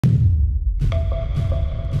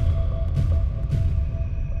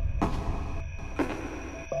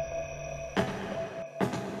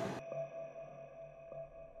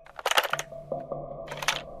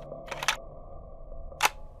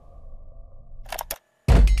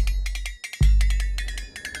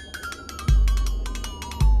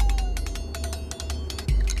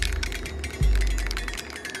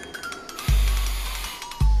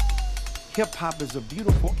hip-hop is a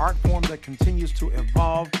beautiful art form that continues to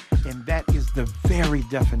evolve, and that is the very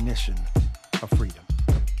definition of freedom.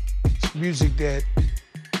 It's music that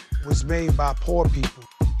was made by poor people.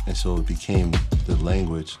 And so it became the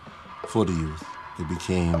language for the youth. It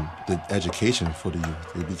became the education for the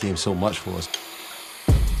youth. It became so much for us.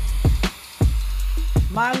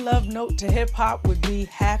 My love note to hip-hop would be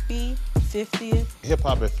happy 50th.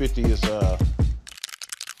 Hip-hop at 50 is,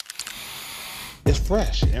 it's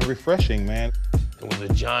fresh and refreshing, man. It was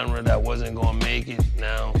a genre that wasn't gonna make it.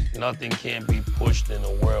 Now, nothing can be pushed in the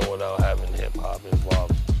world without having hip-hop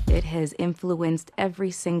involved. It has influenced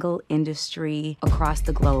every single industry across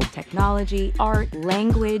the globe. Technology, art,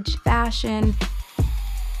 language, fashion.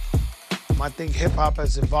 I think hip-hop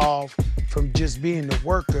has evolved from just being the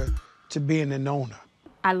worker to being an owner.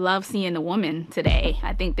 I love seeing the woman today.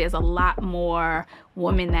 I think there's a lot more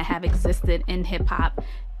women that have existed in hip-hop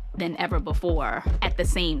than ever before at the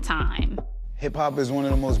same time. Hip-hop is one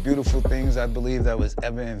of the most beautiful things I believe that was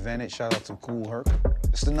ever invented. Shout out to Kool Herc.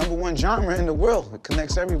 It's the #1 genre in the world. It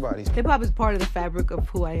connects everybody. Hip-hop is part of the fabric of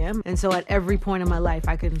who I am. And so at every point in my life,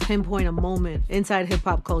 I can pinpoint a moment inside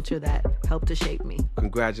hip-hop culture that helped to shape me.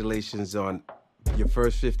 Congratulations on your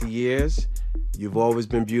first 50 years. You've always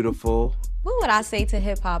been beautiful. What would I say to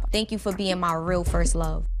hip-hop? Thank you for being my real first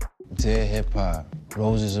love. Dear hip-hop,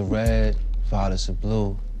 roses are red, violets are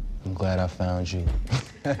blue. I'm glad I found you.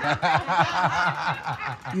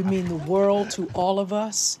 You mean the world to all of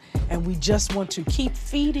us, and we just want to keep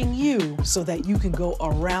feeding you so that you can go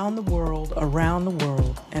around the world, and around the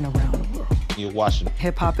world. You're watching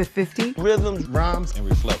Hip-hop at 50. rhythms, rhymes, and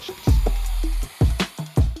reflections.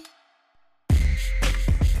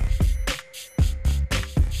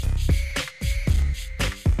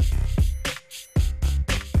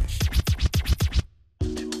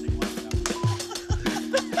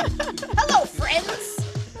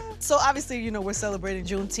 So obviously, you know, we're celebrating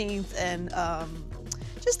Juneteenth and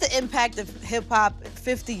just the impact of hip-hop,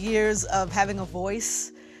 50 years of having a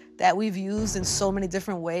voice that we've used in so many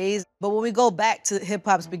different ways. But when we go back to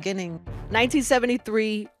hip-hop's beginning,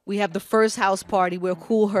 1973, we have the first house party where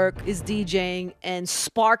Kool Herc is DJing and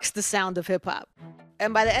sparks the sound of hip-hop.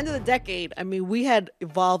 And by the end of the decade, I mean, we had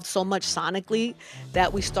evolved so much sonically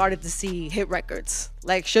that we started to see hit records.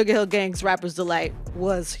 Like Sugar Hill Gang's Rapper's Delight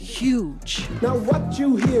was huge. Now what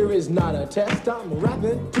you hear is not a test, I'm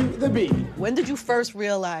rapping to the beat. When did you first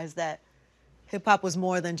realize that hip-hop was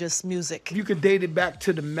more than just music? You could date it back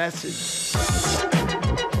to The Message.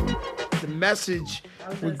 The Message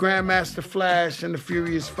with Grandmaster Flash and the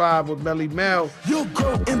Furious Five with Melly Mel. You'll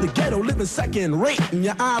grow in the ghetto, living second rate, and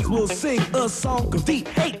your eyes will sing a song of deep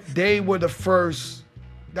hate. They were the first,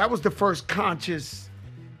 that was the first conscious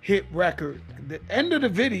hit record. The end of the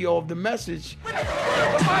video of The Message,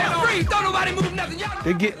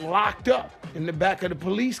 they get locked up in the back of the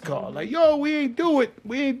police car. Like, yo, we ain't do it.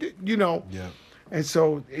 We ain't, you know. Yeah. And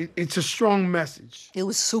so it's a strong message. It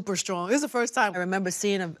was super strong. It was the first time I remember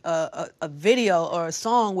seeing a video or a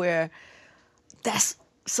song where that's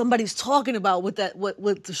somebody's talking about what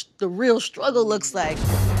the real struggle looks like.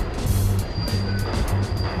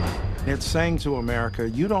 It's saying to America,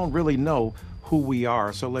 you don't really know who we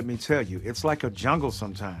are, so let me tell you, it's like a jungle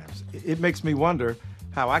sometimes. It makes me wonder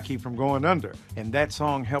how I keep from going under. And that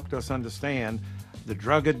song helped us understand the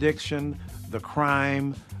drug addiction, the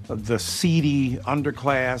crime, the seedy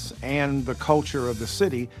underclass, and the culture of the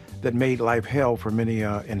city that made life hell for many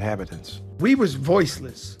inhabitants. We was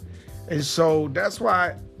voiceless. And so that's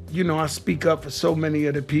why, you know, I speak up for so many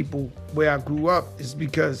of the people where I grew up, is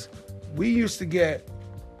because we used to get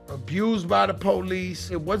abused by the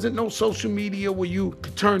police. It wasn't no social media where you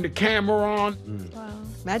could turn the camera on. Wow.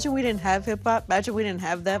 Imagine we didn't have hip-hop. Imagine we didn't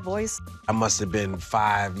have that voice. I must have been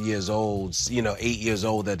 5 years old, 8 years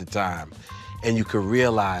old at the time. And you could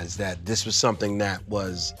realize that this was something that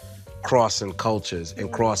was crossing cultures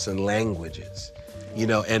and crossing languages,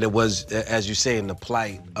 and it was, as you say, in the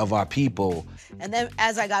plight of our people. And then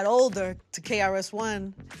as I got older, to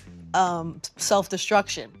KRS-One,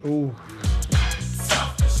 self-destruction. Ooh.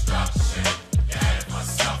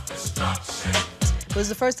 It was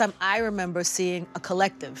the first time I remember seeing a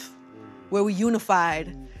collective where we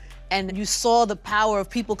unified and you saw the power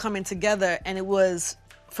of people coming together, and it was,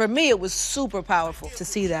 for me, it was super powerful to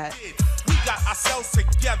see that. We got ourselves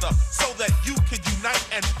together so that you can unite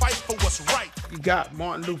and fight for what's right. You got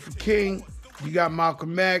Martin Luther King, you got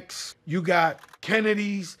Malcolm X, you got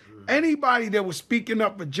Kennedy's. Anybody that was speaking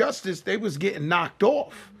up for justice, they was getting knocked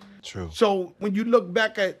off. True. So when you look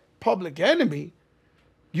back at Public Enemy,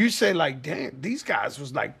 you say like, damn, these guys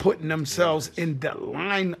was like putting themselves in the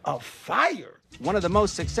line of fire. One of the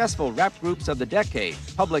most successful rap groups of the decade,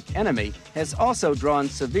 Public Enemy, has also drawn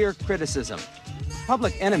severe criticism.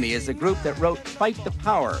 Public Enemy is the group that wrote Fight the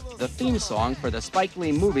Power, the theme song for the Spike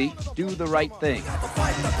Lee movie Do the Right Thing.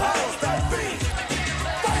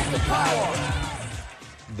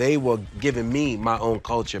 They were giving me my own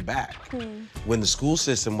culture back. When the school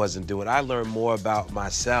system wasn't doing it, I learned more about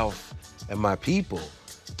myself and my people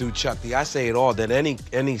through Chuck D. I say it all, than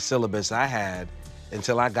any syllabus I had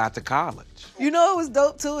until I got to college. You know what was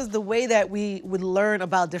dope too is the way that we would learn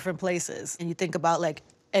about different places. And you think about like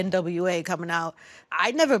NWA coming out.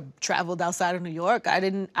 I never traveled outside of New York. I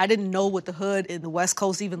didn't know what the hood in the West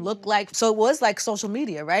Coast even looked like. So it was like social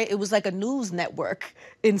media, right? It was like a news network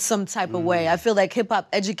in some type of way. I feel like hip hop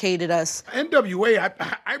educated us. NWA,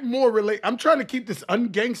 I more relate. I'm trying to keep this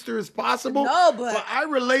ungangster as possible. No, but I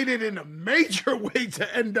related in a major way to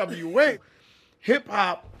NWA. Hip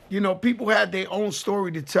hop, you know, people had their own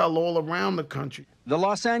story to tell all around the country. The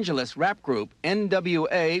Los Angeles rap group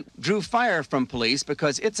NWA drew fire from police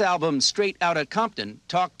because its album Straight Outta Compton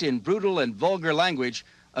talked in brutal and vulgar language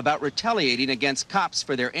about retaliating against cops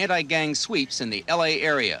for their anti-gang sweeps in the LA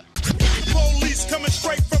area. Police coming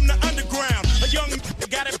straight from the underground. A young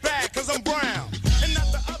got it bad 'cause I'm brown. And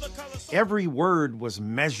not the other colors. Every word was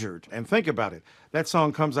measured. And think about it. That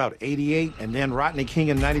song comes out 88 and then Rodney King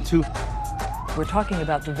in 92. We're talking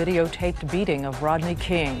about the videotaped beating of Rodney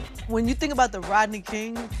King. When you think about the Rodney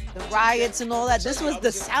King, the riots and all that, this was the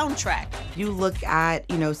soundtrack. You look at,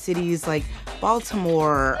 you know, cities like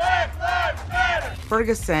Baltimore,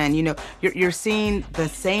 Ferguson, you know, you're seeing the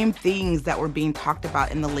same things that were being talked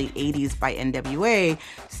about in the late 80s by NWA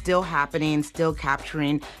still happening, still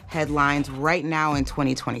capturing headlines right now in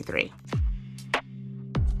 2023.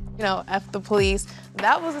 You know, F the police.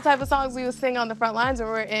 That was the type of songs we would sing on the front lines when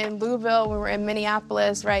we were in Louisville, when we were in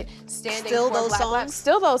Minneapolis, right? Standing Still for those Black songs? lives.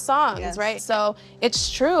 Still those songs, Yes. right? So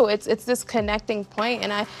it's true. It's this connecting point,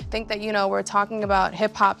 and I think that, you know, we're talking about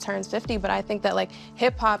hip hop turns 50, but I think that like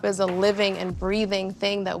hip hop is a living and breathing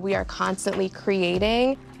thing that we are constantly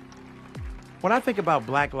creating. When I think about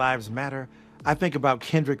Black Lives Matter, I think about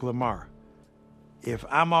Kendrick Lamar. If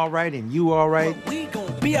I'm all right and you all right, We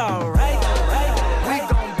gon' be all right. We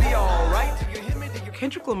gon' be all right.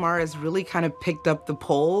 Kendrick Lamar has really kind of picked up the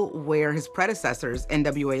pole where his predecessors,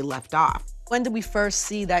 NWA, left off. When did we first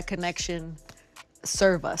see that connection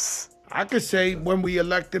serve us? I could say when we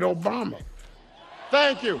elected Obama.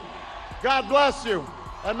 Thank you. God bless you.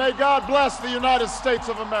 And may God bless the United States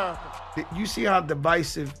of America. You see how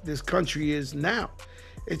divisive this country is now.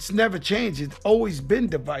 It's never changed. It's always been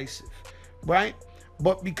divisive, right?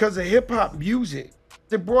 But because of hip hop music,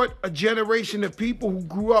 it brought a generation of people who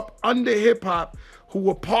grew up under hip hop, who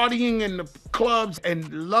were partying in the clubs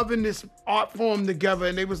and loving this art form together.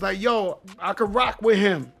 And they was like, yo, I could rock with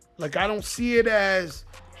him. Like, I don't see it as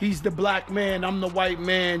he's the black man, I'm the white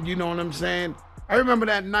man, you know what I'm saying? I remember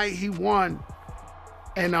that night he won.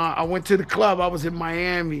 And I went to the club. I was in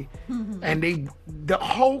Miami, and the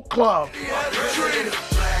whole club,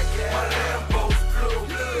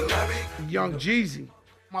 Young Jeezy,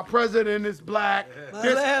 my president is black.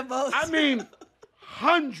 I mean,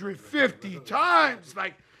 150 times,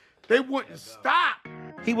 like they wouldn't stop.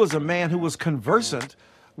 he was a man who was conversant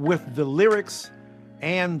with the lyrics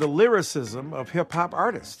and the lyricism of hip-hop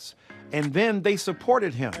artists. And then they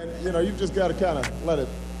supported him. You know, you've just got to kind of let it.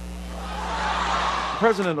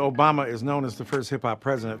 President Obama is known as the first hip-hop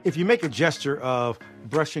president. If you make a gesture of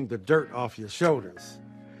brushing the dirt off your shoulders,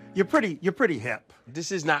 you're pretty hip.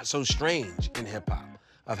 This is not so strange in hip-hop,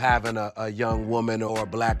 of having a young woman or a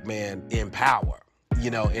black man in power, you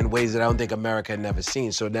know, in ways that I don't think America had never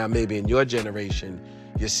seen. So now maybe in your generation,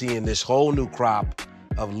 you're seeing this whole new crop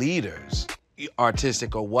of leaders,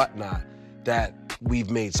 artistic or whatnot, that we've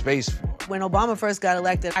made space for. When Obama first got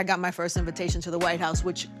elected, I got my first invitation to the White House,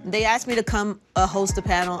 which they asked me to come host a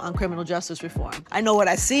panel on criminal justice reform. I know what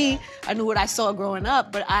I see, I knew what I saw growing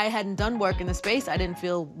up, but I hadn't done work in the space. I didn't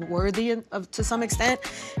feel worthy of to some extent.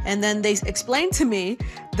 And then they explained to me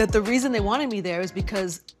that the reason they wanted me there is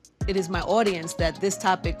because it is my audience that this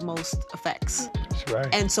topic most affects. That's right.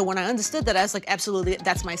 And so when I understood that, I was like, absolutely,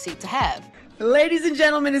 that's my seat to have. Ladies and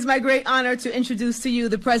gentlemen, it's my great honor to introduce to you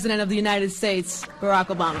the President of the United States,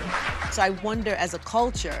 Barack Obama. So I wonder, as a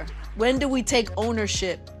culture, when do we take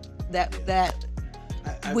ownership that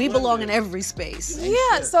we belong in every space?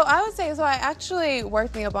 Yeah, so I would say, I actually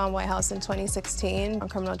worked in the Obama White House in 2016 on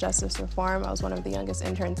criminal justice reform. I was one of the youngest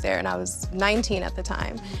interns there, and I was 19 at the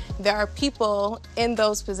time. There are people in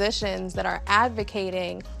those positions that are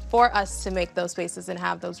advocating for us to make those spaces and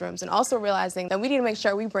have those rooms, and also realizing that we need to make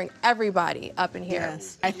sure we bring everybody up in here.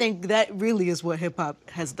 Yes. I think that really is what hip hop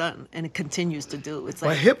has done and it continues to do. It's But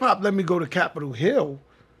like hip hop let me go to Capitol Hill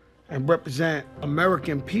and represent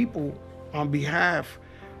American people on behalf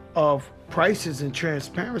of prices and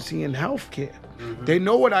transparency in healthcare. They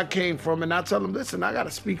know what I came from, and I tell them, listen, I got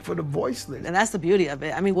to speak for the voiceless. and that's the beauty of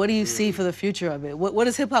it. I mean, what do you see for the future of it? What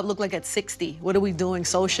does hip hop look like at 60? What are we doing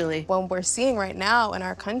socially? What we're seeing right now in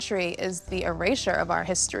our country is the erasure of our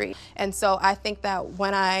history. And so I think that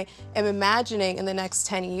when I am imagining in the next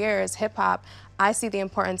 10 years hip hop, I see the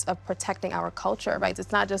importance of protecting our culture, right?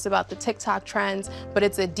 It's not just about the TikTok trends, but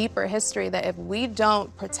it's a deeper history that if we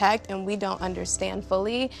don't protect and we don't understand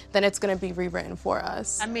fully, then it's gonna be rewritten for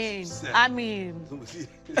us. I mean.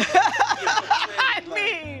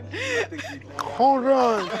 Hold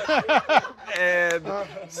on. And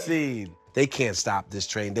scene. They can't stop this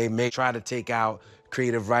train. They may try to take out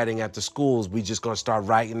creative writing at the schools. We just gonna start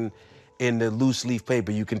writing in the loose leaf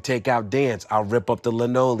paper. You can take out dance. I'll rip up the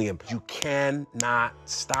linoleum. You cannot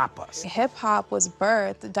stop us. Hip hop was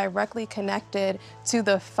birthed directly connected to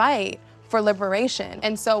the fight for liberation.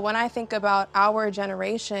 And so when I think about our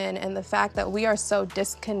generation and the fact that we are so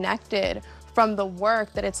disconnected from the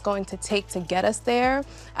work that it's going to take to get us there,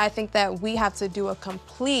 I think that we have to do a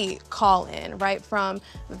complete call-in, right? From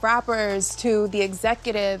rappers to the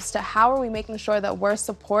executives to how are we making sure that we're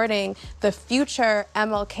supporting the future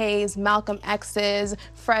MLKs, Malcolm X's,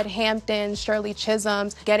 Fred Hampton, Shirley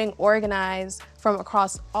Chisholm's, getting organized from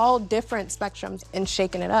across all different spectrums and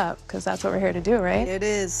shaking it up, because that's what we're here to do, right? It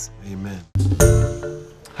is. Amen.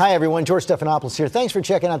 Hi everyone, George Stephanopoulos here. Thanks for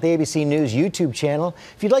checking out the ABC News YouTube channel.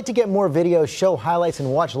 If you'd like to get more videos, show highlights,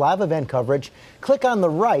 and watch live event coverage, click on the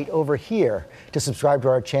right over here to subscribe to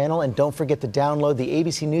our channel, and don't forget to download the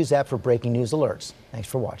ABC News app for breaking news alerts. Thanks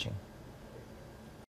for watching.